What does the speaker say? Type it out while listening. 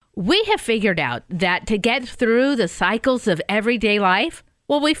We have figured out that to get through the cycles of everyday life,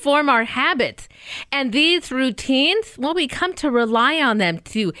 well, we form our habits. And these routines, well, we come to rely on them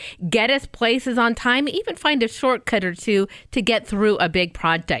to get us places on time, even find a shortcut or two to get through a big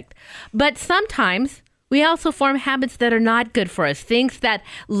project. But sometimes we also form habits that are not good for us, things that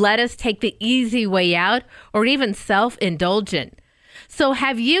let us take the easy way out or even self-indulgent. So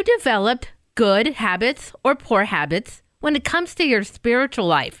have you developed good habits or poor habits when it comes to your spiritual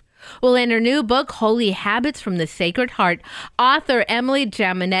life? Well, in her new book, Holy Habits from the Sacred Heart, author Emily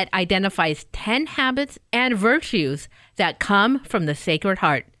Jaminet identifies 10 habits and virtues that come from the Sacred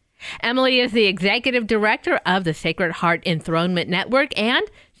Heart. Emily is the executive director of the Sacred Heart Enthronement Network, and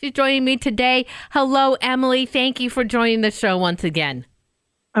she's joining me today. Hello, Emily. Thank you for joining the show once again.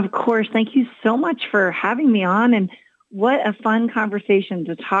 Of course. Thank you so much for having me on. And what a fun conversation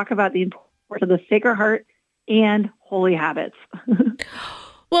to talk about the importance of the Sacred Heart and holy habits.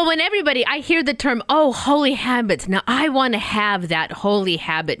 Well, I hear the term, holy habits. Now, I want to have that holy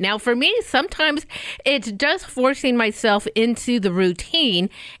habit. Now, for me, sometimes it's just forcing myself into the routine,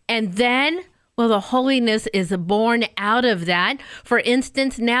 and then, well, the holiness is born out of that. For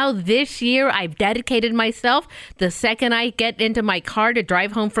instance, now this year, I've dedicated myself. The second I get into my car to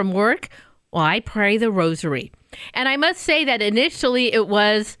drive home from work, well, I pray the rosary. And I must say that initially it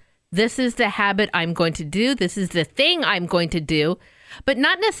was, this is the habit I'm going to do. This is the thing I'm going to do. But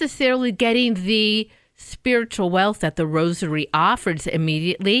not necessarily getting the spiritual wealth that the rosary offers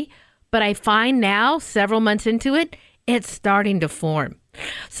immediately. But I find now, several months into it, it's starting to form.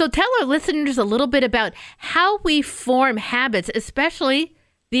 So tell our listeners a little bit about how we form habits, especially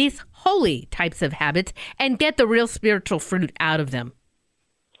these holy types of habits, and get the real spiritual fruit out of them.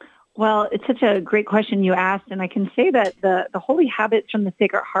 Well, it's such a great question you asked, and I can say that the holy habits from the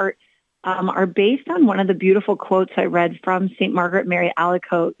Sacred Heart are based on one of the beautiful quotes I read from St. Margaret Mary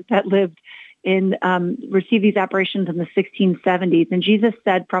Alacoque that received these apparitions in the 1670s. And Jesus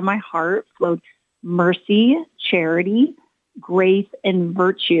said, "From my heart flowed mercy, charity, grace, and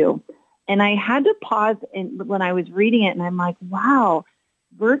virtue." And I had to pause when I was reading it, and I'm like, wow,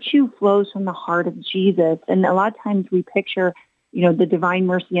 virtue flows from the heart of Jesus. And a lot of times we picture, the divine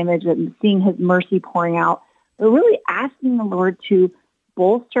mercy image and seeing his mercy pouring out. But really asking the Lord to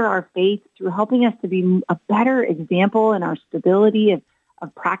bolster our faith through helping us to be a better example in our stability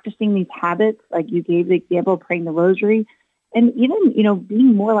of practicing these habits, like you gave the example of praying the rosary, and even,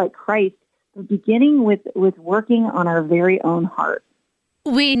 being more like Christ, but beginning with working on our very own heart.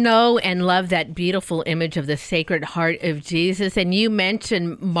 We know and love that beautiful image of the Sacred Heart of Jesus. And you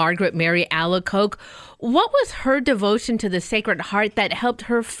mentioned Margaret Mary Alacoque. What was her devotion to the Sacred Heart that helped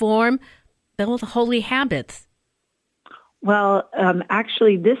her form those holy habits? Well,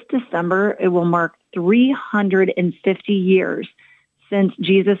 actually, this December, it will mark 350 years since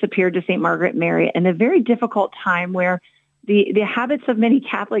Jesus appeared to St. Margaret Mary, in a very difficult time where the habits of many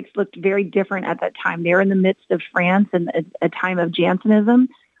Catholics looked very different at that time. They were in the midst of France and a time of Jansenism,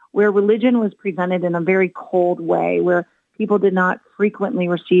 where religion was presented in a very cold way, where people did not frequently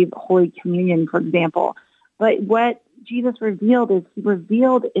receive Holy Communion, for example. But what Jesus revealed is he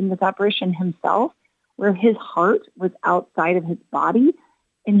revealed in this apparition himself, where his heart was outside of his body.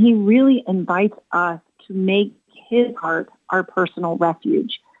 And he really invites us to make his heart our personal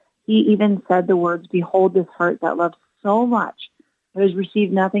refuge. He even said the words, "Behold this heart that loves so much, but has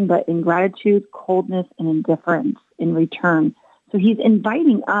received nothing but ingratitude, coldness, and indifference in return." So he's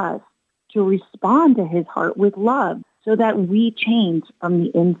inviting us to respond to his heart with love so that we change from the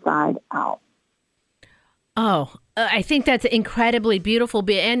inside out. Oh, I think that's incredibly beautiful.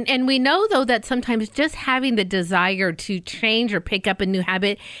 And we know, though, that sometimes just having the desire to change or pick up a new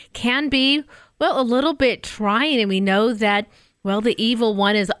habit can be, well, a little bit trying. And we know that, well, the evil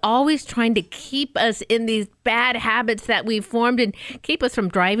one is always trying to keep us in these bad habits that we've formed and keep us from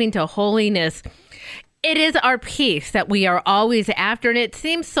driving to holiness. It is our peace that we are always after. And it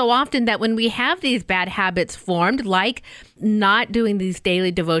seems so often that when we have these bad habits formed, like not doing these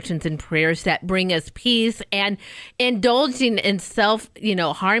daily devotions and prayers that bring us peace, and indulging in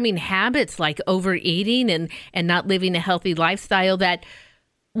harming habits like overeating and not living a healthy lifestyle, that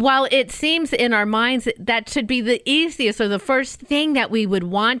while it seems in our minds that should be the easiest or the first thing that we would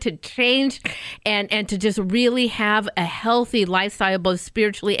want to change and to just really have a healthy lifestyle, both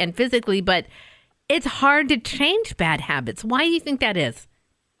spiritually and physically, but it's hard to change bad habits. Why do you think that is?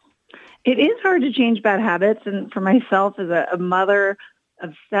 It is hard to change bad habits. And for myself as a mother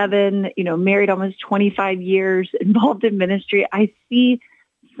of 7, married almost 25 years, involved in ministry, I see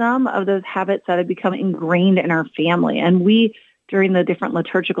some of those habits that have become ingrained in our family. And we, during the different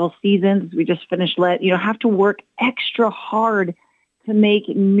liturgical seasons, we just finished have to work extra hard to make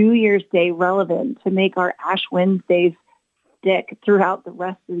New Year's Day relevant, to make our Ash Wednesdays stick throughout the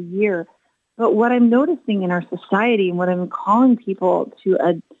rest of the year. But what I'm noticing in our society and what I'm calling people to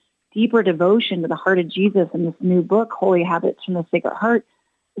a deeper devotion to the heart of Jesus in this new book, Holy Habits from the Sacred Heart,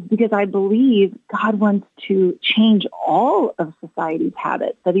 is because I believe God wants to change all of society's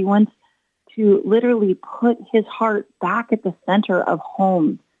habits, that he wants to literally put his heart back at the center of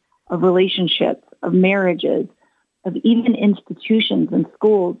homes, of relationships, of marriages, of even institutions and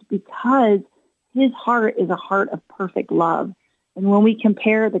schools, because his heart is a heart of perfect love. And when we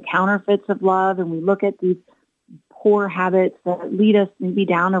compare the counterfeits of love and we look at these poor habits that lead us maybe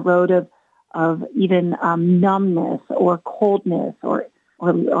down a road of even numbness or coldness or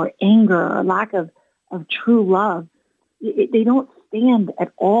anger or lack of true love, they don't stand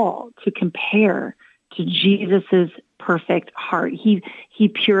at all to compare to Jesus's perfect heart. He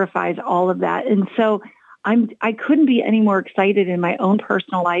purifies all of that. And so I couldn't be any more excited in my own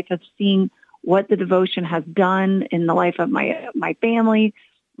personal life of seeing what the devotion has done in the life of my family,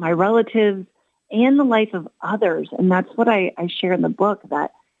 my relatives, and the life of others. And that's what I share in the book,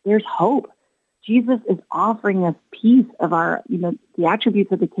 that there's hope. Jesus is offering us peace of our, the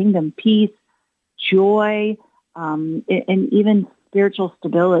attributes of the kingdom, peace, joy, and even spiritual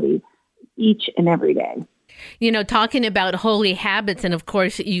stability each and every day. Talking about holy habits and, of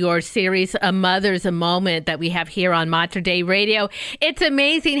course, your series, A Mother's a Moment, that we have here on Mater Dei Radio. It's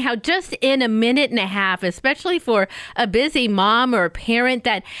amazing how just in a minute and a half, especially for a busy mom or a parent,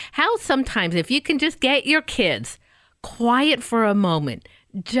 that how sometimes if you can just get your kids quiet for a moment,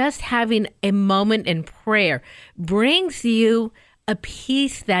 just having a moment in prayer brings you a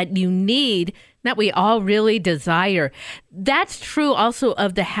peace that you need, that we all really desire. That's true also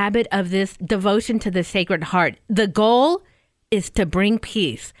of the habit of this devotion to the Sacred Heart. The goal is to bring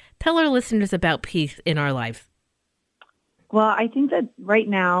peace. Tell our listeners about peace in our lives. Well, I think that right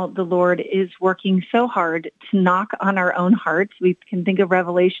now the Lord is working so hard to knock on our own hearts. We can think of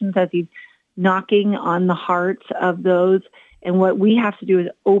Revelations as he's knocking on the hearts of those. And what we have to do is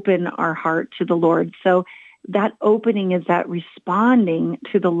open our heart to the Lord. So that opening is that responding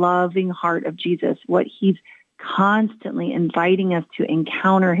to the loving heart of Jesus, what he's constantly inviting us to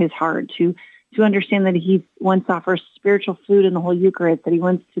encounter his heart, to understand that he wants to offer spiritual food in the whole Eucharist, that he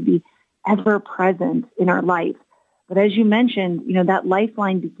wants to be ever present in our life. But as you mentioned, that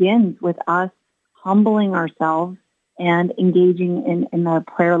lifeline begins with us humbling ourselves and engaging in the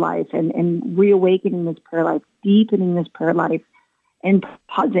prayer life and reawakening this prayer life, deepening this prayer life, and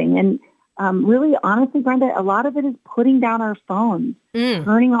pausing. And really, honestly, Brenda, a lot of it is putting down our phones,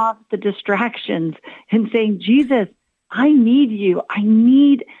 turning off the distractions and saying, Jesus, I need you. I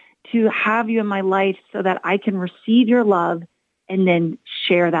need to have you in my life so that I can receive your love and then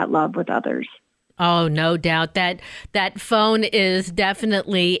share that love with others. Oh, no doubt. That phone is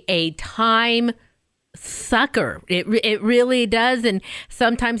definitely a time sucker. It really does. And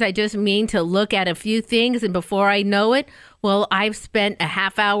sometimes I just mean to look at a few things, and before I know it, well, I've spent a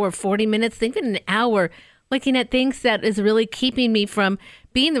half hour, 40 minutes, even an hour looking at things that is really keeping me from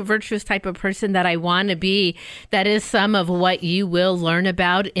being the virtuous type of person that I want to be. That is some of what you will learn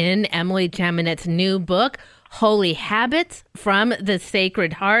about in Emily Jaminet's new book, Holy Habits from the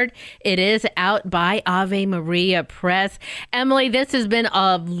Sacred Heart. It is out by Ave Maria Press. Emily, this has been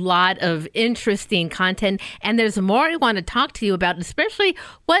a lot of interesting content, and there's more I want to talk to you about, especially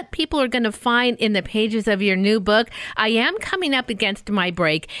what people are going to find in the pages of your new book. I am coming up against my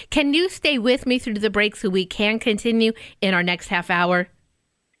break. Can you stay with me through the break so we can continue in our next half hour?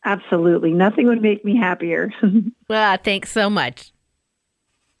 Absolutely. Nothing would make me happier. Well, thanks so much.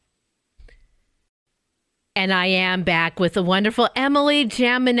 And I am back with the wonderful Emily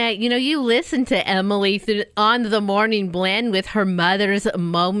Jaminet. You listen to Emily on the Morning Blend with her Mother's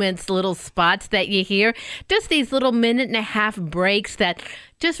Moments, little spots that you hear. Just these little minute and a half breaks that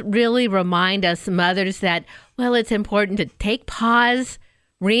just really remind us mothers that, well, it's important to take pause,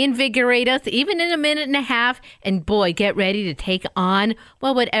 reinvigorate us, even in a minute and a half, and boy, get ready to take on,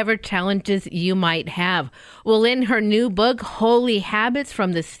 well, whatever challenges you might have. Well, in her new book, Holy Habits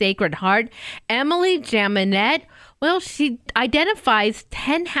from the Sacred Heart, Emily Jaminet, well, she identifies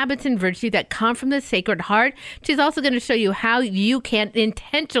 10 habits and virtue that come from the Sacred Heart. She's also going to show you how you can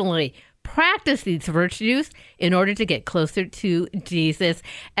intentionally practice these virtues in order to get closer to Jesus.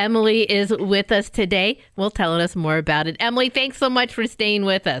 Emily is with us today. Will tell us more about it. Emily, thanks so much for staying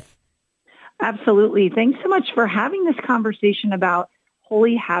with us. Absolutely. Thanks so much for having this conversation about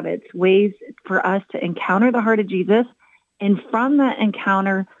holy habits, ways for us to encounter the heart of Jesus. And from that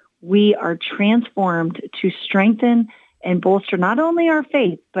encounter, we are transformed to strengthen and bolster not only our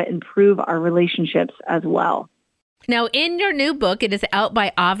faith, but improve our relationships as well. Now, in your new book, it is out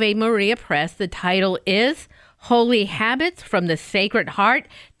by Ave Maria Press. The title is Holy Habits from the Sacred Heart,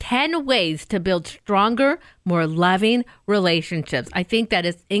 10 Ways to Build Stronger, More Loving Relationships. I think that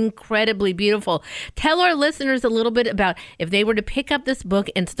is incredibly beautiful. Tell our listeners a little bit about if they were to pick up this book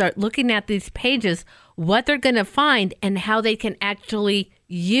and start looking at these pages, what they're going to find and how they can actually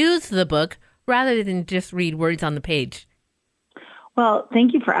use the book rather than just read words on the page. Well,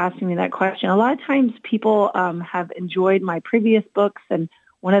 thank you for asking me that question. A lot of times people have enjoyed my previous books, and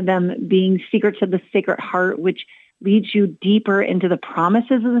one of them being Secrets of the Sacred Heart, which leads you deeper into the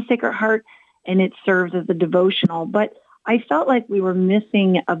promises of the Sacred Heart, and it serves as a devotional. But I felt like we were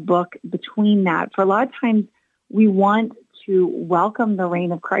missing a book between that. For a lot of times, we want to welcome the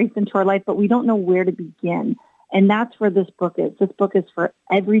reign of Christ into our life, but we don't know where to begin. And that's where this book is. This book is for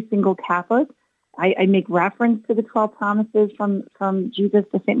every single Catholic. I make reference to the 12 promises from Jesus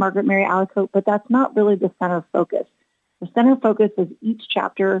to St. Margaret Mary Alacoque, but that's not really the center focus. The center focus is each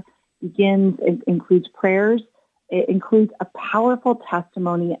chapter it includes prayers. It includes a powerful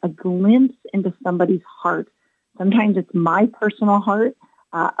testimony, a glimpse into somebody's heart. Sometimes it's my personal heart,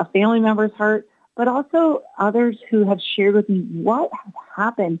 a family member's heart, but also others who have shared with me what has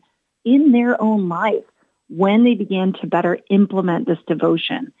happened in their own life when they began to better implement this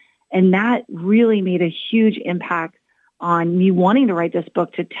devotion. And that really made a huge impact on me wanting to write this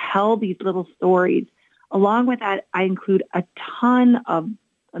book, to tell these little stories. Along with that, I include a ton of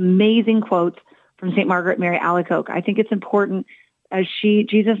amazing quotes from St. Margaret Mary Alacoque. I think it's important, as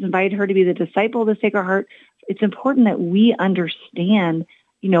Jesus invited her to be the disciple of the Sacred Heart, it's important that we understand,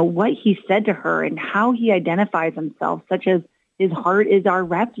 what he said to her and how he identifies himself, such as his heart is our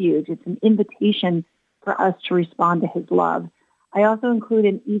refuge. It's an invitation for us to respond to his love. I also include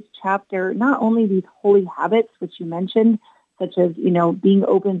in each chapter not only these holy habits, which you mentioned, such as, being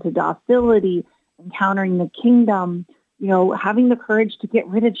open to docility, encountering the kingdom, having the courage to get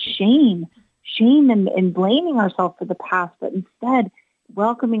rid of shame and blaming ourselves for the past, but instead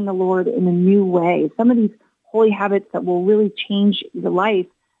welcoming the Lord in a new way. Some of these holy habits that will really change your life.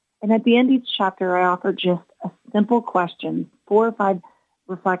 And at the end of each chapter, I offer just a simple question, 4 or 5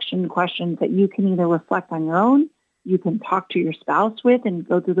 reflection questions that you can either reflect on your own, you can talk to your spouse with and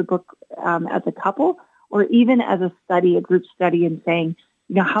go through the book as a couple, or even as a group study, and saying,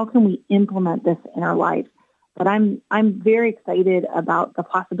 how can we implement this in our life? But I'm very excited about the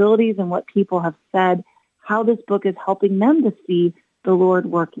possibilities and what people have said, how this book is helping them to see the Lord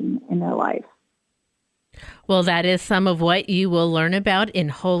working in their life. Well, that is some of what you will learn about in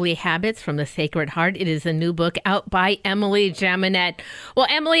Holy Habits from the Sacred Heart. It is a new book out by Emily Jaminet. Well,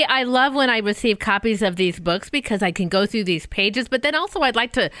 Emily, I love when I receive copies of these books because I can go through these pages, but then also I'd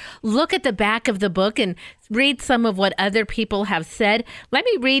like to look at the back of the book and read some of what other people have said. Let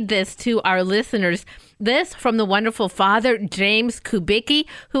me read this to our listeners. This from the wonderful Father James Kubicki,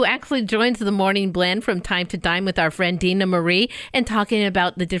 who actually joins the Morning Blend from time to time with our friend Dina Marie and talking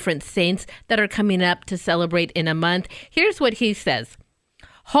about the different saints that are coming up to celebrate in a month. Here's what he says.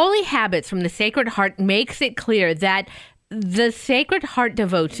 Holy Habits from the Sacred Heart makes it clear that the Sacred Heart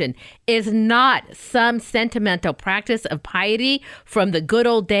devotion is not some sentimental practice of piety from the good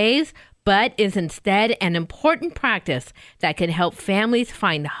old days, but is instead an important practice that can help families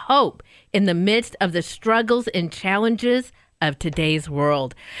find hope in the midst of the struggles and challenges of today's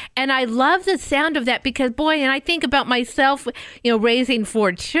world. And I love the sound of that because, boy, and I think about myself, raising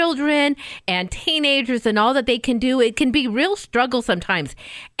 4 children and teenagers and all that they can do. It can be real struggle sometimes.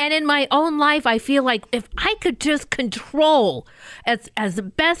 And in my own life, I feel like if I could just control as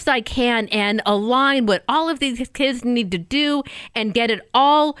best I can and align what all of these kids need to do and get it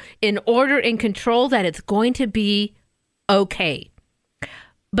all in order and control, that it's going to be okay.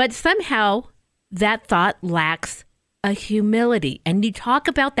 But somehow that thought lacks a humility. And you talk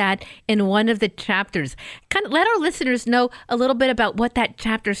about that in one of the chapters. Kind of let our listeners know a little bit about what that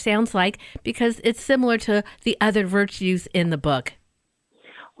chapter sounds like, because it's similar to the other virtues in the book.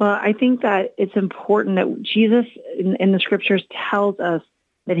 Well, I think that it's important that Jesus in the scriptures tells us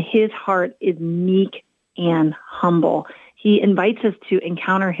that his heart is meek and humble. He invites us to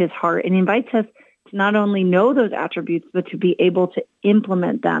encounter his heart, and he invites us to not only know those attributes, but to be able to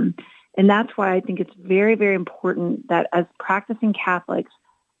implement them. And that's why I think it's very, very important that as practicing Catholics,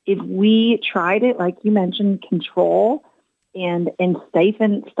 if we try to, like you mentioned, control and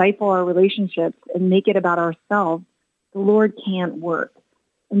stifle our relationships and make it about ourselves, the Lord can't work.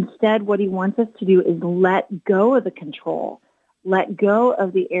 Instead, what he wants us to do is let go of the control, let go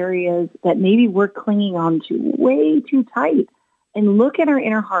of the areas that maybe we're clinging on to way too tight, and look at our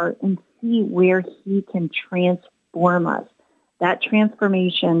inner heart and see where he can transform us. That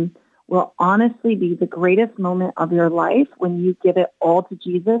transformation will honestly be the greatest moment of your life when you give it all to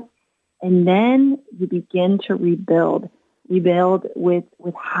Jesus. And then you begin to rebuild with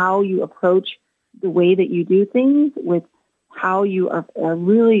how you approach the way that you do things, with how you are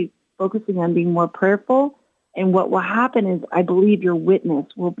really focusing on being more prayerful. And what will happen is I believe your witness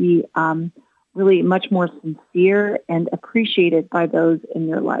will be really much more sincere and appreciated by those in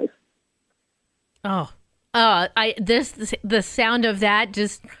your life. The sound of that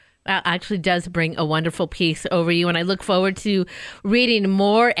just actually does bring a wonderful peace over you. And I look forward to reading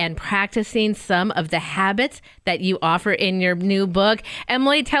more and practicing some of the habits that you offer in your new book.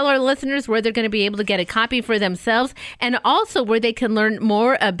 Emily, tell our listeners where they're going to be able to get a copy for themselves and also where they can learn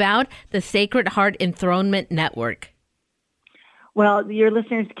more about the Sacred Heart Enthronement Network. Well, your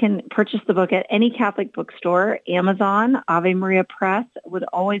listeners can purchase the book at any Catholic bookstore, Amazon, Ave Maria Press would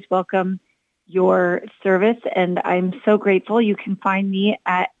always welcome your service, and I'm so grateful. You can find me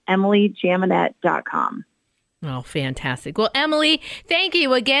at emilyjaminet.com. Oh, fantastic. Well, Emily, thank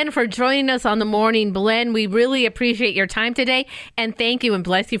you again for joining us on the Morning Blend. We really appreciate your time today, and thank you and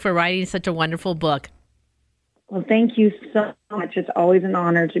bless you for writing such a wonderful book. Well, thank you so much. It's always an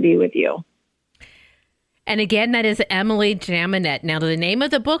honor to be with you. And again, that is Emily Jaminet. Now, the name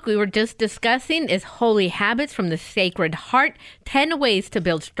of the book we were just discussing is Holy Habits from the Sacred Heart, 10 Ways to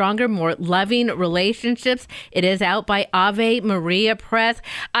Build Stronger, More Loving Relationships. It is out by Ave Maria Press.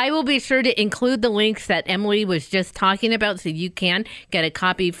 I will be sure to include the links that Emily was just talking about so you can get a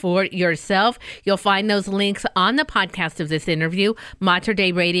copy for yourself. You'll find those links on the podcast of this interview,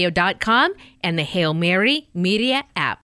 materdeiradio.com, and the Hail Mary Media app.